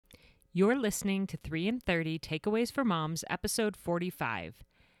You're listening to 3 in 30 Takeaways for Moms, episode 45,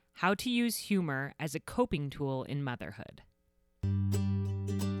 How to Use Humor as a Coping Tool in Motherhood.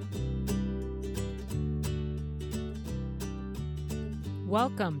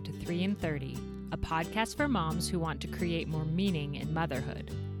 Welcome to 3 in 30, a podcast for moms who want to create more meaning in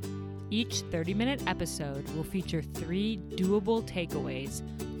motherhood. Each 30-minute episode will feature 3 doable takeaways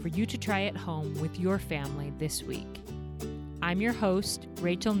for you to try at home with your family this week. I'm your host,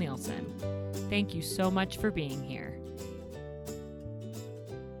 Rachel Nielsen. Thank you so much for being here.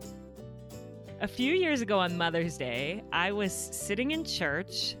 A few years ago on Mother's Day, I was sitting in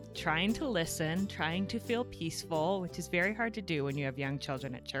church, trying to listen, trying to feel peaceful, which is very hard to do when you have young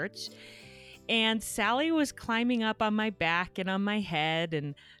children at church. And Sally was climbing up on my back and on my head,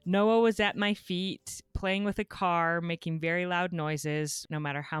 and Noah was at my feet, playing with a car, making very loud noises, no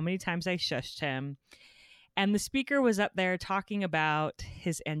matter how many times I shushed him. And the speaker was up there talking about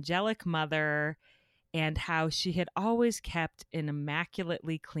his angelic mother and how she had always kept an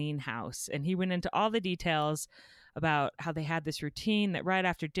immaculately clean house. And he went into all the details about how they had this routine that right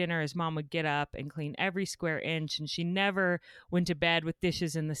after dinner, his mom would get up and clean every square inch, and she never went to bed with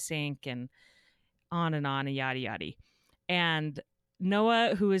dishes in the sink, and on, and yada, yada. And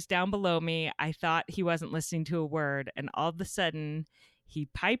Noah, who was down below me, I thought he wasn't listening to a word. And all of a sudden, he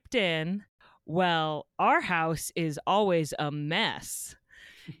piped in, "Well, our house is always a mess."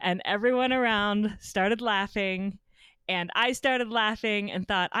 And everyone around started laughing. And I started laughing and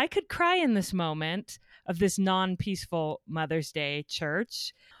thought I could cry in this moment of this non-peaceful Mother's Day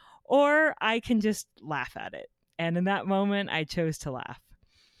church, or I can just laugh at it. And in that moment, I chose to laugh.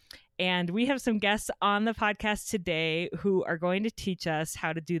 And we have some guests on the podcast today who are going to teach us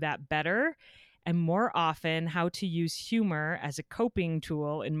how to do that better and more often, how to use humor as a coping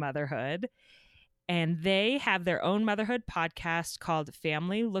tool in motherhood. And they have their own motherhood podcast called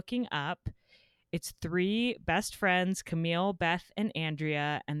Family Looking Up. It's 3 best friends, Camille, Beth, and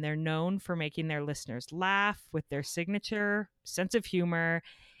Andrea, and they're known for making their listeners laugh with their signature sense of humor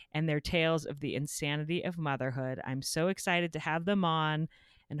and their tales of the insanity of motherhood. I'm so excited to have them on,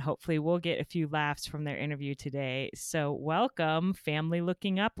 and hopefully we'll get a few laughs from their interview today. So welcome, Family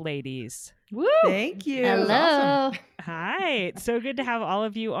Looking Up ladies. Woo! Thank you. Hello. Awesome. Hi. It's so good to have all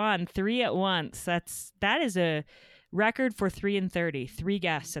of you on. 3 at once. That is a record for 3 in 30. 3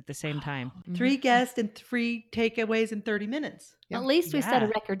 guests at the same time. 3 guests and 3 takeaways in 30 minutes. Yeah. At least we set a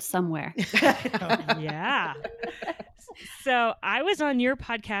record somewhere. Yeah. So I was on your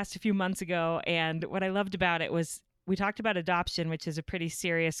podcast a few months ago, and what I loved about it was we talked about adoption, which is a pretty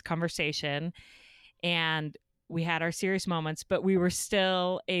serious conversation, and we had our serious moments, but we were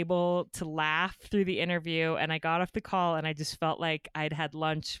still able to laugh through the interview. And I got off the call and I just felt like I'd had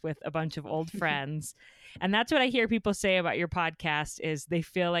lunch with a bunch of old friends. And that's what I hear people say about your podcast is they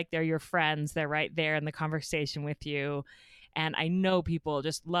feel like they're your friends. They're right there in the conversation with you. And I know people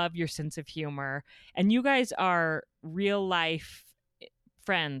just love your sense of humor. And you guys are real life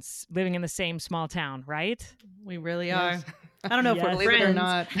friends living in the same small town, right? We really Yes. are. I don't know if we're Believe friends. it or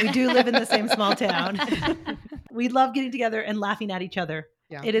not. We do live in the same small town. We love getting together and laughing at each other.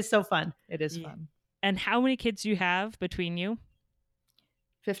 Yeah. It is so fun. It is Yeah. fun. And how many kids do you have between you?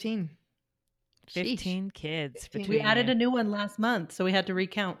 15. 15 kids 15. between We added you. a new one last month, so we had to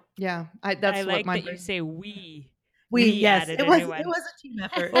recount. Yeah. That's I what like my that you say we. Yes, added it a was new one. a team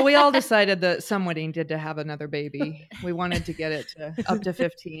effort. Well, we all decided that somebody needed to have another baby. We wanted to get it to up to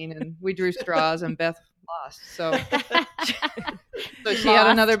 15, and we drew straws, and Beth lost. So she had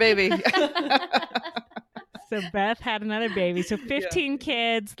another baby. So Beth had another baby. So 15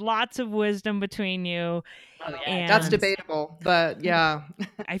 kids, lots of wisdom between you. And That's debatable, but yeah.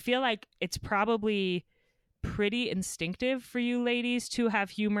 I feel like it's probably pretty instinctive for you ladies to have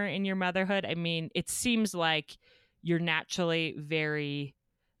humor in your motherhood. I mean, it seems like you're naturally very,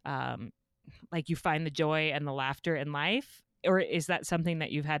 like you find the joy and the laughter in life. Or is that something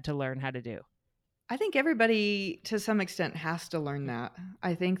that you've had to learn how to do? I think everybody to some extent has to learn that.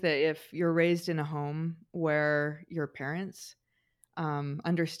 I think that if you're raised in a home where your parents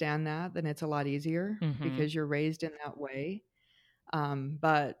understand that, then it's a lot easier because you're raised in that way.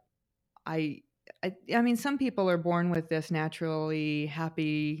 But I mean, some people are born with this naturally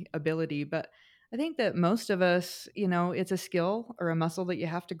happy ability, but I think that most of us, it's a skill or a muscle that you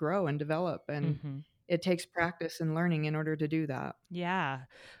have to grow and develop. And it takes practice and learning in order to do that. Yeah.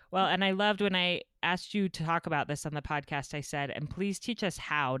 Well, and I loved when I asked you to talk about this on the podcast, I said, and please teach us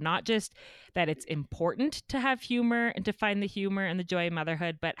how, not just that it's important to have humor and to find the humor and the joy of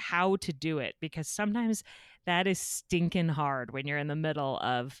motherhood, but how to do it, because sometimes that is stinking hard when you're in the middle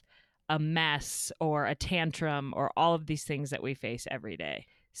of a mess or a tantrum or all of these things that we face every day.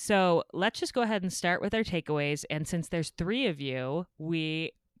 So let's just go ahead and start with our takeaways. And since there's 3 of you,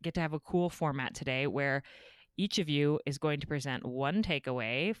 we get to have a cool format today where each of you is going to present one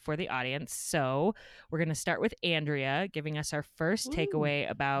takeaway for the audience. So we're going to start with Andrea giving us our first takeaway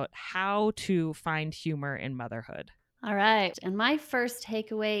about how to find humor in motherhood. All right. And my first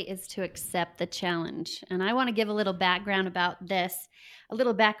takeaway is to accept the challenge. And I want to give a little background about this, a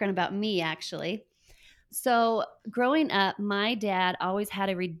little background about me, actually. So, growing up, my dad always had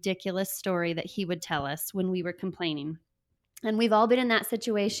a ridiculous story that he would tell us when we were complaining. And we've all been in that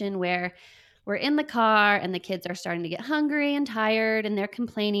situation where we're in the car and the kids are starting to get hungry and tired and they're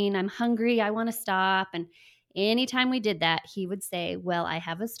complaining, I'm hungry, I want to stop. And anytime we did that, he would say, well, I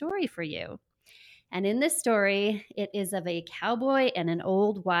have a story for you. And in this story, it is of a cowboy and an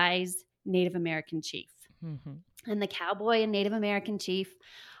old, wise Native American chief. Mm-hmm. And the cowboy and Native American chief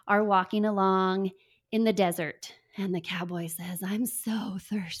are walking along in the desert. And the cowboy says, I'm so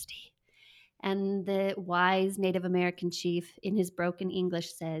thirsty. And the wise Native American chief, in his broken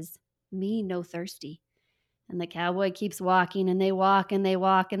English, says, me no thirsty. And the cowboy keeps walking, and they walk, and they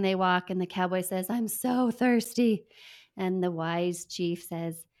walk, and they walk. And the cowboy says, I'm so thirsty. And the wise chief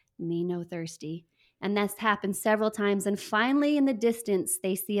says, me no thirsty. And that's happened several times. And finally, in the distance,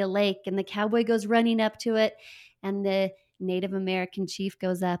 they see a lake, and the cowboy goes running up to it. And the Native American chief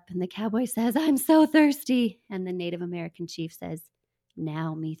goes up, and the cowboy says, I'm so thirsty. And the Native American chief says,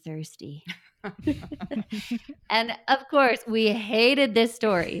 now me thirsty. And of course, we hated this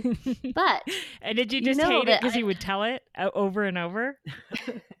story. But and did you just hate it because he would tell it over and over?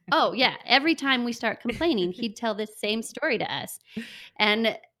 Oh, yeah. Every time we start complaining, he'd tell this same story to us.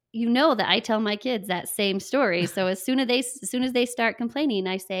 And you know that I tell my kids that same story. So as soon as they start complaining,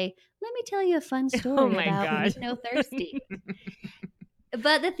 I say, let me tell you a fun story about me no thirsty.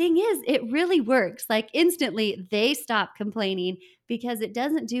 But the thing is, it really works. Like instantly they stop complaining because it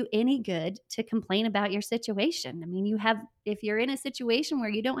doesn't do any good to complain about your situation. I mean, if you're in a situation where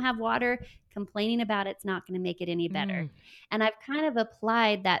you don't have water, complaining about it's not going to make it any better. And I've kind of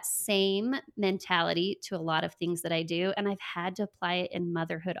applied that same mentality to a lot of things that I do. And I've had to apply it in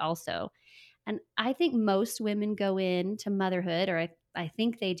motherhood also. And I think most women go into motherhood, or I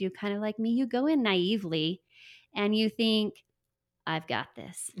think they do kind of like me. You go in naively and you think, I've got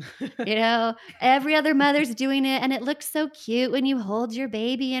this. Every other mother's doing it and it looks so cute when you hold your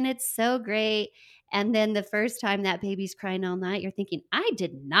baby and it's so great. And then the first time that baby's crying all night, you're thinking, I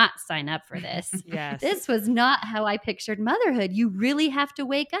did not sign up for this. Yes. This was not how I pictured motherhood. You really have to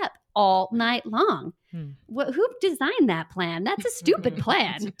wake up all night long. Who designed that plan? That's a stupid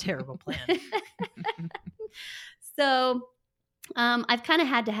plan. It's a terrible plan. So I've kind of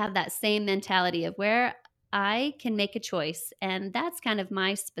had to have that same mentality of where I can make a choice. And that's kind of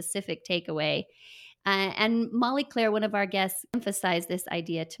my specific takeaway. And Molly Claire, one of our guests, emphasized this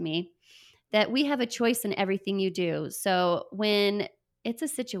idea to me that we have a choice in everything you do. So when it's a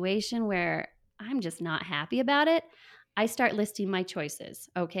situation where I'm just not happy about it, I start listing my choices.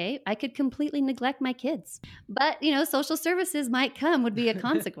 Okay, I could completely neglect my kids, but social services might come would be a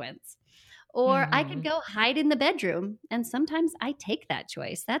consequence. Or I could go hide in the bedroom. And sometimes I take that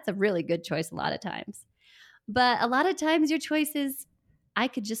choice. That's a really good choice a lot of times. But a lot of times your choice is, I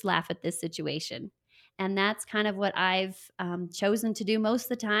could just laugh at this situation. And that's kind of what I've chosen to do most of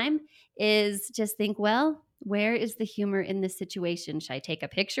the time is just think, well, where is the humor in this situation? Should I take a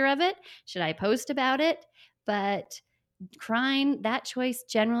picture of it? Should I post about it? But crying, that choice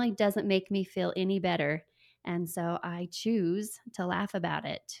generally doesn't make me feel any better. And so I choose to laugh about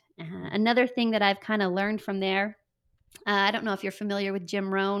it. Another thing that I've kind of learned from there, I don't know if you're familiar with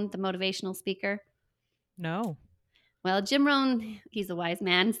Jim Rohn, the motivational speaker. No. Well, Jim Rohn, he's a wise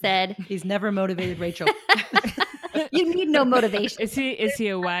man, said... He's never motivated Rachel. You need no motivation. Is he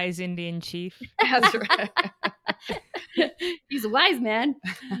a wise Indian chief? That's right. He's a wise man.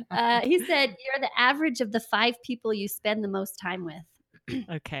 He said, you're the average of the 5 people you spend the most time with.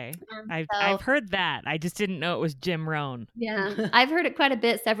 Okay. I've heard that. I just didn't know it was Jim Rohn. Yeah, I've heard it quite a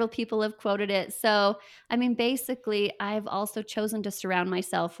bit. Several people have quoted it. So, I mean, basically, I've also chosen to surround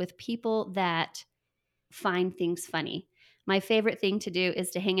myself with people that find things funny. My favorite thing to do is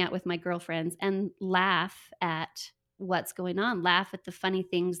to hang out with my girlfriends and laugh at what's going on, laugh at the funny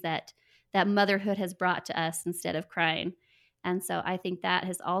things that motherhood has brought to us instead of crying. And so I think that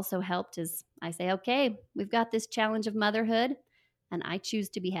has also helped as I say, okay, we've got this challenge of motherhood and I choose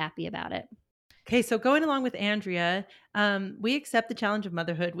to be happy about it. Okay, so going along with Andrea, we accept the challenge of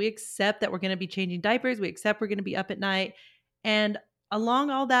motherhood. We accept that we're going to be changing diapers. We accept we're going to be up at night. And along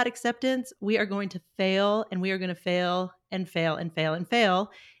all that acceptance, we are going to fail and we are going to fail and fail and fail and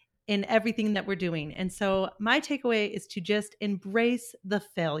fail in everything that we're doing. And so my takeaway is to just embrace the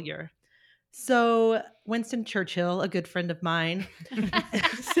failure. So Winston Churchill, a good friend of mine,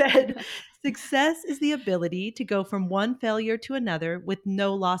 said, success is the ability to go from one failure to another with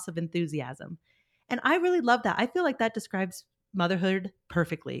no loss of enthusiasm. And I really love that. I feel like that describes motherhood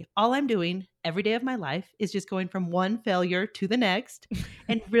perfectly. All I'm doing every day of my life is just going from one failure to the next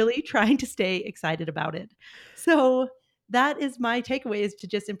and really trying to stay excited about it. So that is my takeaway, is to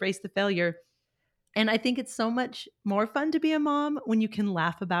just embrace the failure. And I think it's so much more fun to be a mom when you can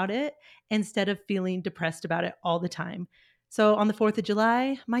laugh about it instead of feeling depressed about it all the time. So on the 4th of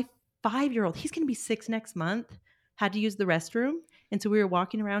July, my 5-year-old, he's going to be 6 next month, had to use the restroom. And so we were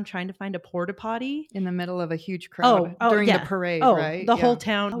walking around trying to find a porta potty in the middle of a huge crowd during the parade, right? The whole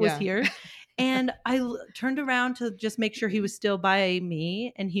town was here. And I turned around to just make sure he was still by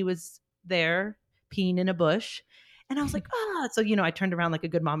me, and he was there peeing in a bush. And I was like, so, I turned around like a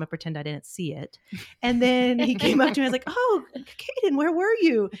good mom and pretend I didn't see it. And then he came up to me. I was like, oh, Caden, where were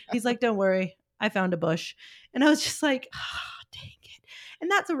you? He's like, don't worry, I found a bush. And I was just like, dang it. And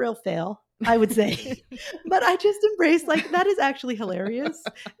that's a real fail, I would say. But I just embraced, like, that is actually hilarious.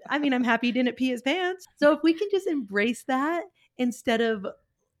 I mean, I'm happy he didn't pee his pants. So if we can just embrace that instead of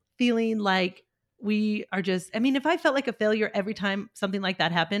feeling like we are just, I mean, if I felt like a failure every time something like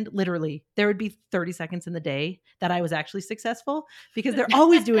that happened, literally, there would be 30 seconds in the day that I was actually successful, because they're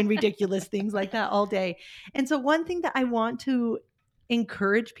always doing ridiculous things like that all day. And so one thing that I want to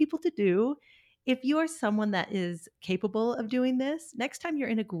encourage people to do, if you are someone that is capable of doing this, next time you're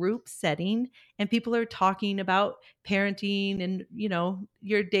in a group setting and people are talking about parenting and,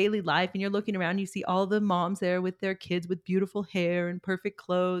 your daily life, and you're looking around, you see all the moms there with their kids with beautiful hair and perfect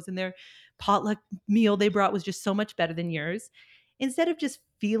clothes, and their potluck meal they brought was just so much better than yours. Instead of just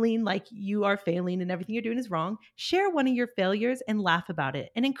feeling like you are failing and everything you're doing is wrong, share one of your failures and laugh about it,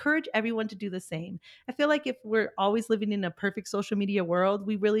 and encourage everyone to do the same. I feel like if we're always living in a perfect social media world,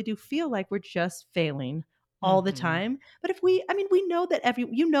 we really do feel like we're just failing all the time. But if we know that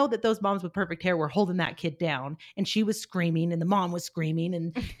that those moms with perfect hair were holding that kid down, and she was screaming and the mom was screaming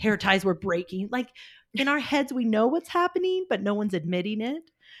and hair ties were breaking. Like, in our heads, we know what's happening, but no one's admitting it.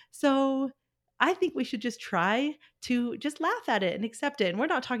 So I think we should just try to just laugh at it and accept it. And we're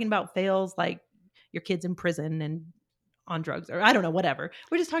not talking about fails like your kid's in prison and on drugs, or I don't know, whatever.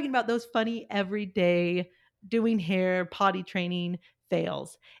 We're just talking about those funny everyday doing hair, potty training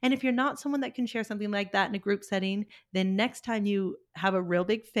fails. And if you're not someone that can share something like that in a group setting, then next time you have a real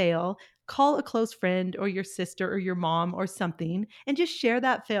big fail, call a close friend or your sister or your mom or something, and just share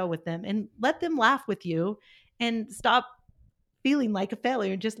that fail with them and let them laugh with you, and stop feeling like a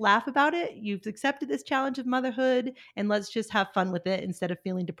failure. Just laugh about it. You've accepted this challenge of motherhood, and let's just have fun with it instead of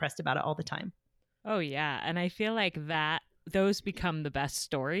feeling depressed about it all the time. Oh, yeah. And I feel like those become the best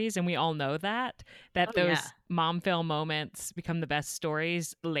stories. And we all know that mom fail moments become the best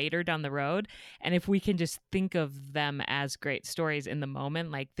stories later down the road. And if we can just think of them as great stories in the moment,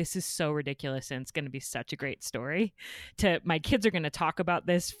 like, this is so ridiculous and it's going to be such a great story, my kids are going to talk about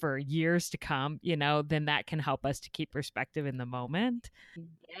this for years to come, then that can help us to keep perspective in the moment.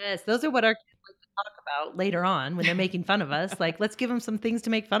 Yes, those are what our kids like to talk about later on when they're making fun of us. Like, let's give them some things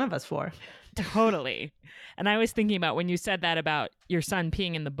to make fun of us for. Totally. And I was thinking about when you said that about your son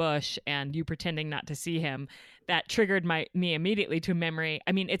peeing in the bush and you pretending not to see him, that triggered me immediately to a memory.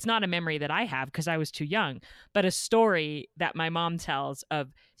 I mean, it's not a memory that I have because I was too young, but a story that my mom tells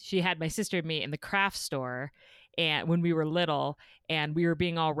of, she had my sister and me in the craft store, and when we were little, and we were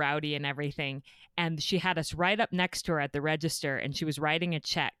being all rowdy and everything, and she had us right up next to her at the register, and she was writing a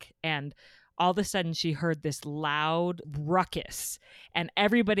check, and all of a sudden she heard this loud ruckus, and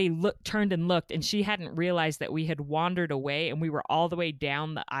everybody turned and looked, and she hadn't realized that we had wandered away, and we were all the way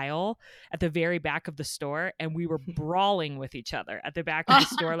down the aisle at the very back of the store, and we were brawling with each other at the back of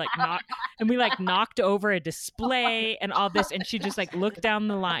the store, and we knocked over a display and all this, and she just looked down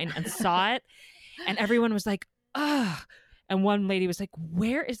the line and saw it, and everyone was like, ugh. And one lady was like,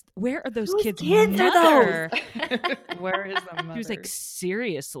 where are those kids' mother? Where is the mother? She was like,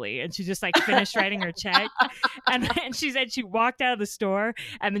 seriously? And she just finished writing her check. And she said she walked out of the store,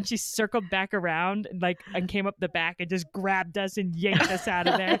 and then she circled back around and came up the back and just grabbed us and yanked us out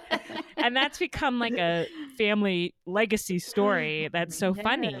of there. And that's become a family legacy story that's so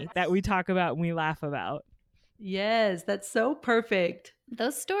funny that we talk about and we laugh about. Yes, that's so perfect.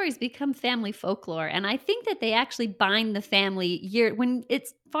 Those stories become family folklore, and I think that they actually bind the family when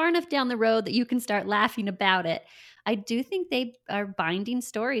it's far enough down the road that you can start laughing about it. I do think they are binding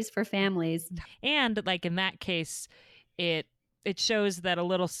stories for families. And in that case, it it shows that a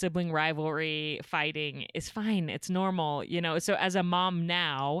little sibling rivalry fighting is fine. It's normal, So as a mom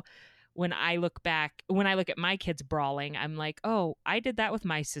now, when I look at my kids brawling, I'm like, oh, I did that with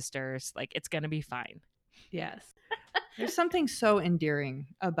my sisters. Like, it's going to be fine. Yes. There's something so endearing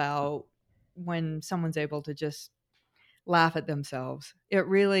about when someone's able to just laugh at themselves. It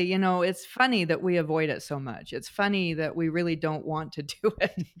really, it's funny that we avoid it so much. It's funny that we really don't want to do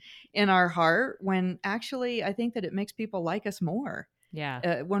it in our heart, when actually I think that it makes people like us more.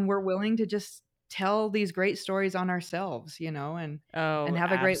 Yeah. When we're willing to just tell these great stories on ourselves, and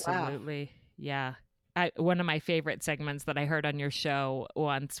have a great laugh. Absolutely. Yeah. One of my favorite segments that I heard on your show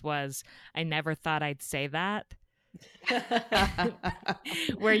once was, I never thought I'd say that.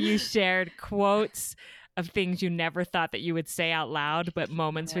 Where you shared quotes of things you never thought that you would say out loud, but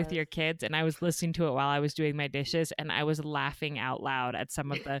moments with your kids. And I was listening to it while I was doing my dishes, and I was laughing out loud at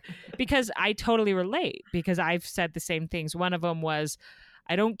some of the, because I totally relate, because I've said the same things. One of them was,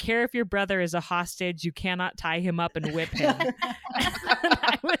 I don't care if your brother is a hostage, you cannot tie him up and whip him. And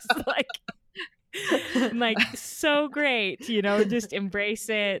I was like, so great, just embrace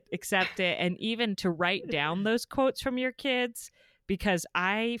it, accept it. And even to write down those quotes from your kids, because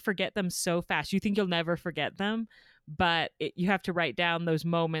I forget them so fast. You think you'll never forget them, but you have to write down those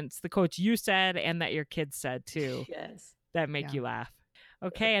moments, the quotes you said and that your kids said too. Yes. That make you laugh.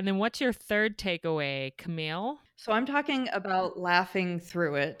 Okay, and then what's your third takeaway, Camille? So I'm talking about laughing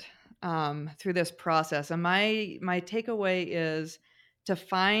through it, through this process. And my takeaway is to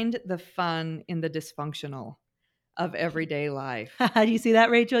find the fun in the dysfunctional of everyday life. Do you see that,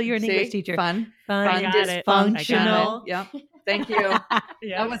 Rachel? You're an English teacher. Fun, dysfunctional. Yep. Thank you.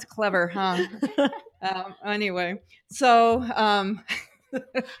 Yeah. That was clever, huh? Anyway, so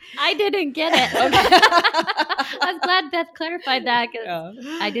I didn't get it. Okay. I'm glad Beth clarified that, because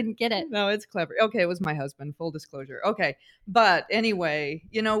I didn't get it. No, it's clever. Okay, it was my husband, full disclosure. Okay. But anyway,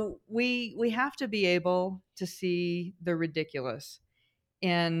 we have to be able to see the ridiculous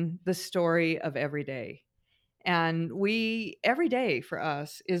in the story of every day. And every day for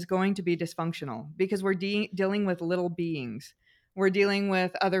us is going to be dysfunctional, because we're dealing with little beings. We're dealing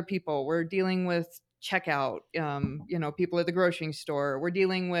with other people. We're dealing with checkout, people at the grocery store. We're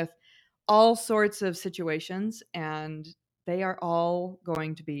dealing with all sorts of situations, and they are all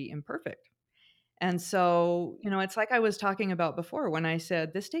going to be imperfect. And so, it's like I was talking about before when I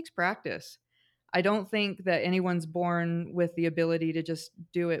said this takes practice. I don't think that anyone's born with the ability to just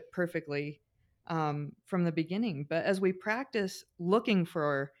do it perfectly from the beginning. But as we practice looking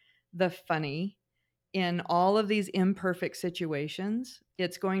for the funny in all of these imperfect situations,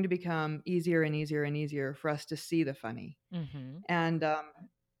 it's going to become easier and easier and easier for us to see the funny. Mm-hmm. And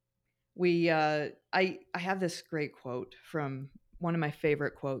I have this great quote from one of my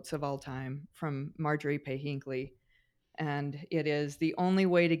favorite quotes of all time from Marjorie Pay Hinckley. And it is, the only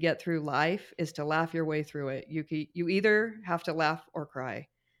way to get through life is to laugh your way through it. You either have to laugh or cry.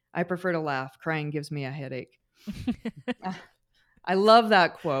 I prefer to laugh. Crying gives me a headache. I love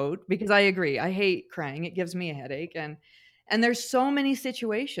that quote because I agree. I hate crying. It gives me a headache. And there's so many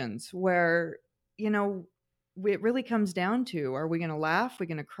situations where, it really comes down to, are we going to laugh? Are we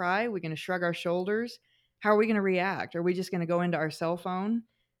going to cry? Are we going to shrug our shoulders? How are we going to react? Are we just going to go into our cell phone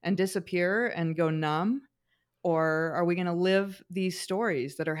and disappear and go numb? Or are we going to live these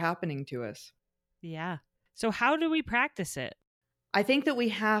stories that are happening to us? Yeah. So how do we practice it? I think that we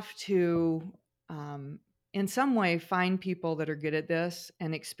have to, in some way, find people that are good at this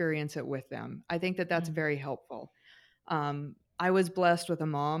and experience it with them. I think that that's very helpful. I was blessed with a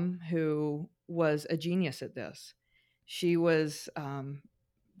mom who was a genius at this. She was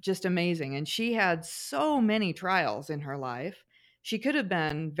just amazing. And she had so many trials in her life. She could have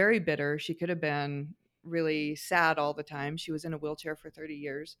been very bitter. She could have been really sad all the time. She was in a wheelchair for 30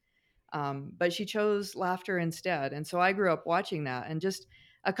 years. But she chose laughter instead. And so I grew up watching that. And just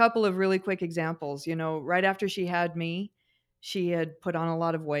a couple of really quick examples, right after she had me, she had put on a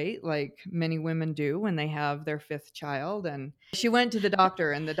lot of weight, like many women do when they have their fifth child. And she went to the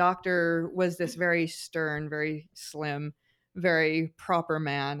doctor, and the doctor was this very stern, very slim, very proper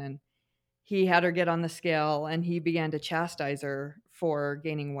man. And he had her get on the scale, and he began to chastise her for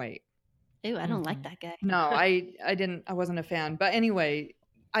gaining weight. Ew, I don't like that guy. No, I wasn't a fan. But anyway,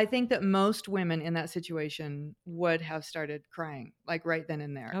 I think that most women in that situation would have started crying, like right then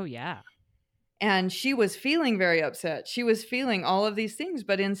and there. Oh, yeah. And she was feeling very upset. She was feeling all of these things,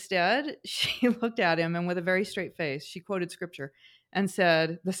 but instead she looked at him, and with a very straight face, she quoted scripture and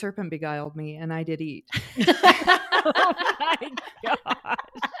said, "The serpent beguiled me, and I did eat." Oh my gosh.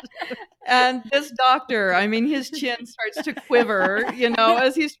 And this doctor, his chin starts to quiver,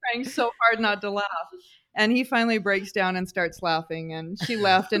 as he's trying so hard not to laugh. And he finally breaks down and starts laughing, and she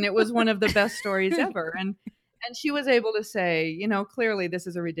left, and it was one of the best stories ever. And she was able to say, you know, clearly this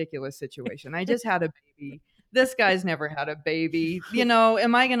is a ridiculous situation. I just had a baby. This guy's never had a baby. You know,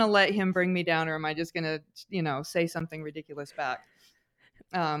 am I going to let him bring me down, or am I just going to, you know, say something ridiculous back?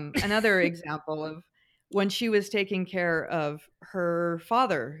 Another example of when she was taking care of her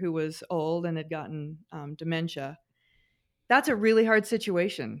father, who was old and had gotten dementia. That's a really hard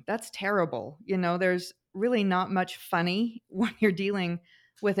situation. That's terrible. You know, there's really not much funny when you're dealing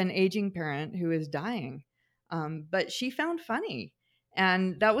with an aging parent who is dying. But she found funny,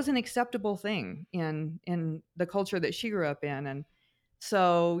 and that was an acceptable thing in the culture that she grew up in. And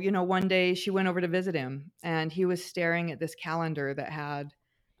so, you know, one day she went over to visit him, and he was staring at this calendar that had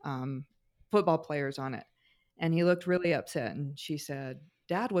football players on it, and he looked really upset. And she said,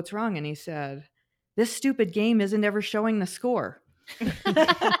 "Dad, what's wrong?" And he said, "This stupid game isn't ever showing the score."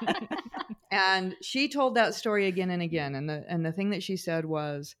 And she told that story again and again. And the thing that she said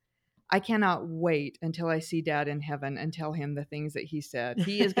was, "I cannot wait until I see Dad in heaven and tell him the things that he said.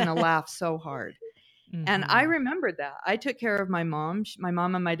 He is going to laugh so hard." Mm-hmm. And I remembered that. I took care of my mom. My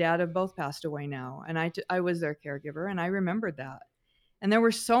mom and my dad have both passed away now. And I was their caregiver, and I remembered that. And there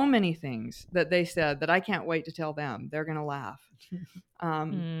were so many things that they said that I can't wait to tell them. They're going to laugh.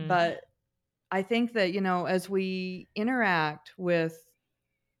 But I think that, you know, as we interact with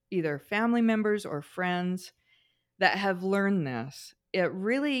either family members or friends that have learned this, it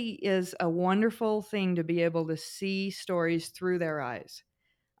really is a wonderful thing to be able to see stories through their eyes.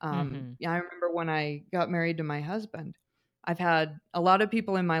 Yeah, I remember when I got married to my husband, I've had a lot of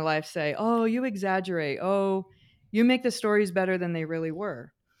people in my life say, "Oh, you exaggerate. Oh, you make the stories better than they really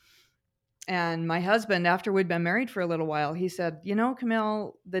were." And my husband, after we'd been married for a little while, he said, "You know,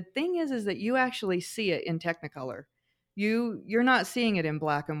 Camille, the thing is that you actually see it in Technicolor. You're not seeing it in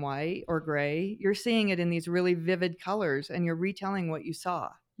black and white or gray. You're seeing it in these really vivid colors, and you're retelling what you saw."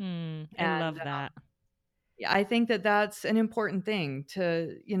 I love that. Yeah, I think that that's an important thing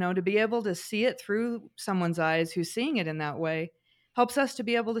to, you know, to be able to see it through someone's eyes who's seeing it in that way helps us to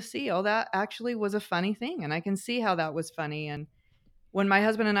be able to see, oh, that actually was a funny thing, and I can see how that was funny. And when my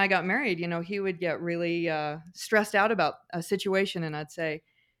husband and I got married, you know, he would get really stressed out about a situation, and I'd say,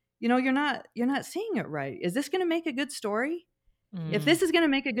 "You know, you're not seeing it right. Is this going to make a good story? If this is going to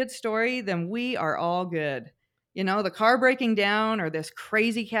make a good story, then we are all good. You know, the car breaking down or this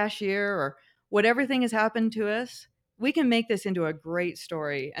crazy cashier or whatever thing has happened to us, we can make this into a great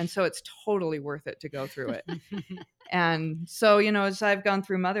story. And so it's totally worth it to go through it." And so, you know, as I've gone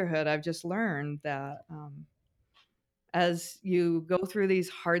through motherhood, I've just learned that as you go through these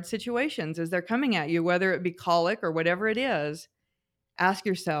hard situations, as they're coming at you, whether it be colic or whatever it is, ask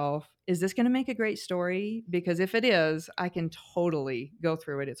yourself, is this going to make a great story? Because if it is, I can totally go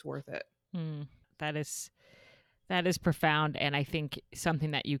through it. It's worth it. That is profound, and I think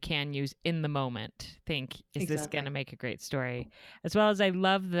something that you can use in the moment. Think, is this going to make a great story? As well as I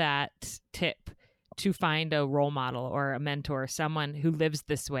love that tip to find a role model or a mentor, someone who lives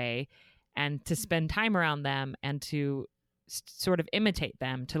this way, and to spend time around them and to sort of imitate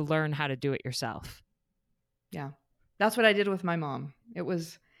them to learn how to do it yourself. Yeah. That's what I did with my mom. It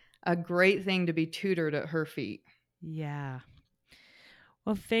was a great thing to be tutored at her feet. Yeah.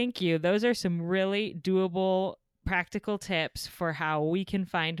 Well, thank you. Those are some really doable, practical tips for how we can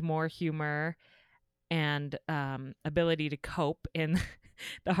find more humor and ability to cope in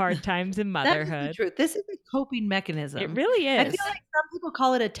the hard times in motherhood. That is the truth. This is a coping mechanism. It really is. I feel like some people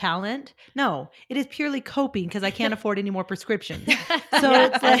call it a talent. No, it is purely coping because I can't afford any more prescriptions. So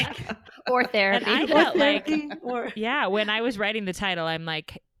it's like, or therapy. And I felt like, yeah, when I was writing the title, I'm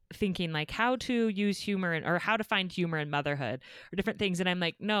like thinking like how to use humor or how to find humor in motherhood or different things. And I'm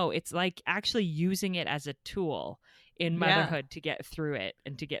like, no, it's like actually using it as a tool in motherhood to get through it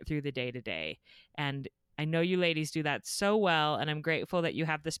and to get through the day to day. And I know you ladies do that so well, and I'm grateful that you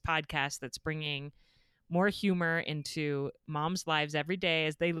have this podcast that's bringing more humor into moms' lives every day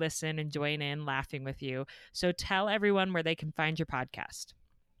as they listen and join in laughing with you. So tell everyone where they can find your podcast.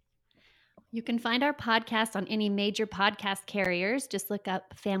 You can find our podcast on any major podcast carriers. Just look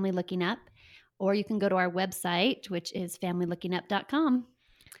up Family Looking Up, or you can go to our website, which is familylookingup.com.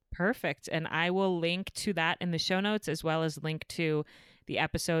 Perfect. And I will link to that in the show notes, as well as link to the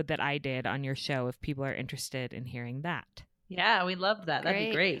episode that I did on your show if people are interested in hearing that. Yeah, we loved that. That'd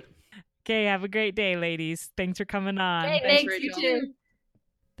be great. Okay, have a great day, ladies. Thanks for coming on. Hey, thanks, you too.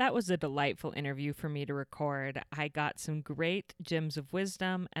 That was a delightful interview for me to record. I got some great gems of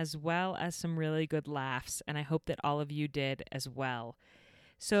wisdom as well as some really good laughs, and I hope that all of you did as well.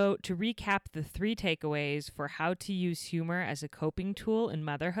 So to recap the 3 takeaways for how to use humor as a coping tool in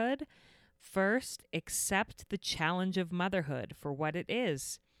motherhood: First, accept the challenge of motherhood for what it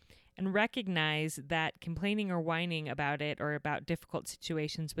is, and recognize that complaining or whining about it or about difficult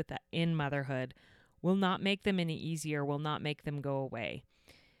situations in motherhood will not make them any easier, will not make them go away.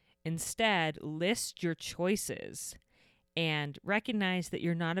 Instead, list your choices and recognize that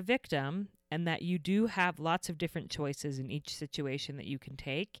you're not a victim and that you do have lots of different choices in each situation that you can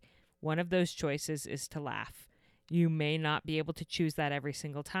take. One of those choices is to laugh. You may not be able to choose that every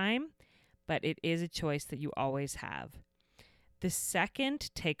single time, but it is a choice that you always have. The second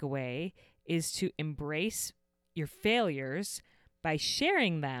takeaway is to embrace your failures by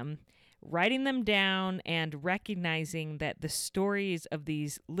sharing them, writing them down, and recognizing that the stories of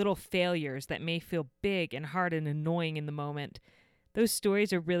these little failures that may feel big and hard and annoying in the moment, those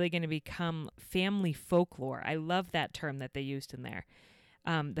stories are really going to become family folklore. I love that term that they used in there.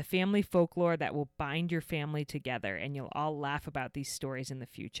 The family folklore that will bind your family together, and you'll all laugh about these stories in the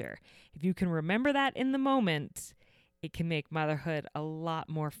future. If you can remember that in the moment, it can make motherhood a lot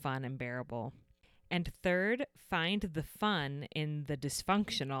more fun and bearable. And third, find the fun in the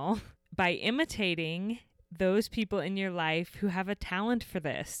dysfunctional by imitating those people in your life who have a talent for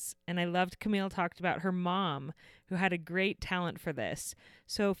this. And I loved Camille talked about her mom who had a great talent for this.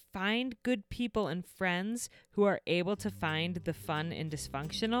 So find good people and friends who are able to find the fun in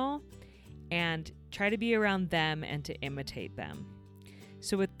dysfunctional and try to be around them and to imitate them.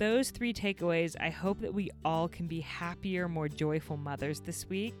 So with those 3 takeaways, I hope that we all can be happier, more joyful mothers this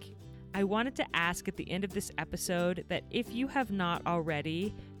week. I wanted to ask at the end of this episode that if you have not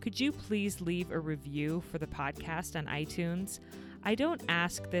already, could you please leave a review for the podcast on iTunes? I don't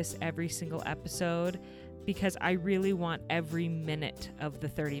ask this every single episode because I really want every minute of the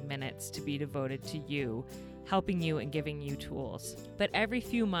 30 minutes to be devoted to you, helping you and giving you tools. But every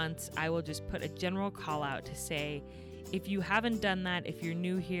few months, I will just put a general call out to say, if you haven't done that, if you're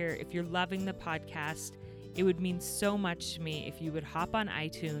new here, if you're loving the podcast, it would mean so much to me if you would hop on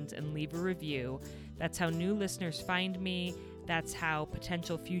iTunes and leave a review. That's how new listeners find me. That's how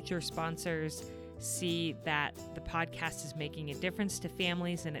potential future sponsors see that the podcast is making a difference to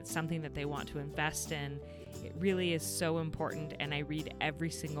families and it's something that they want to invest in. It really is so important, and I read every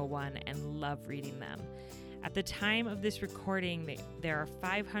single one and love reading them. At the time of this recording, there are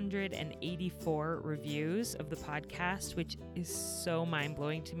 584 reviews of the podcast, which is so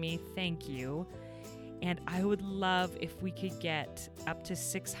mind-blowing to me. Thank you. And I would love if we could get up to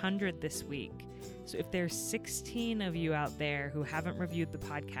 600 this week. So if there's 16 of you out there who haven't reviewed the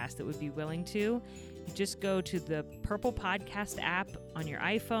podcast that would be willing to, you just go to the Purple Podcast app on your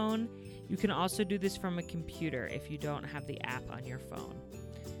iPhone. You can also do this from a computer if you don't have the app on your phone.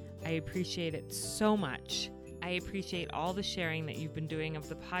 I appreciate it so much. I appreciate all the sharing that you've been doing of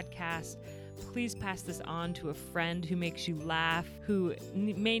the podcast. Please pass this on to a friend who makes you laugh, who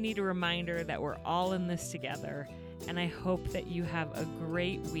may need a reminder that we're all in this together. And I hope that you have a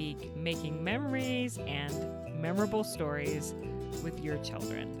great week making memories and memorable stories with your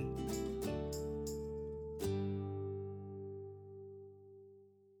children.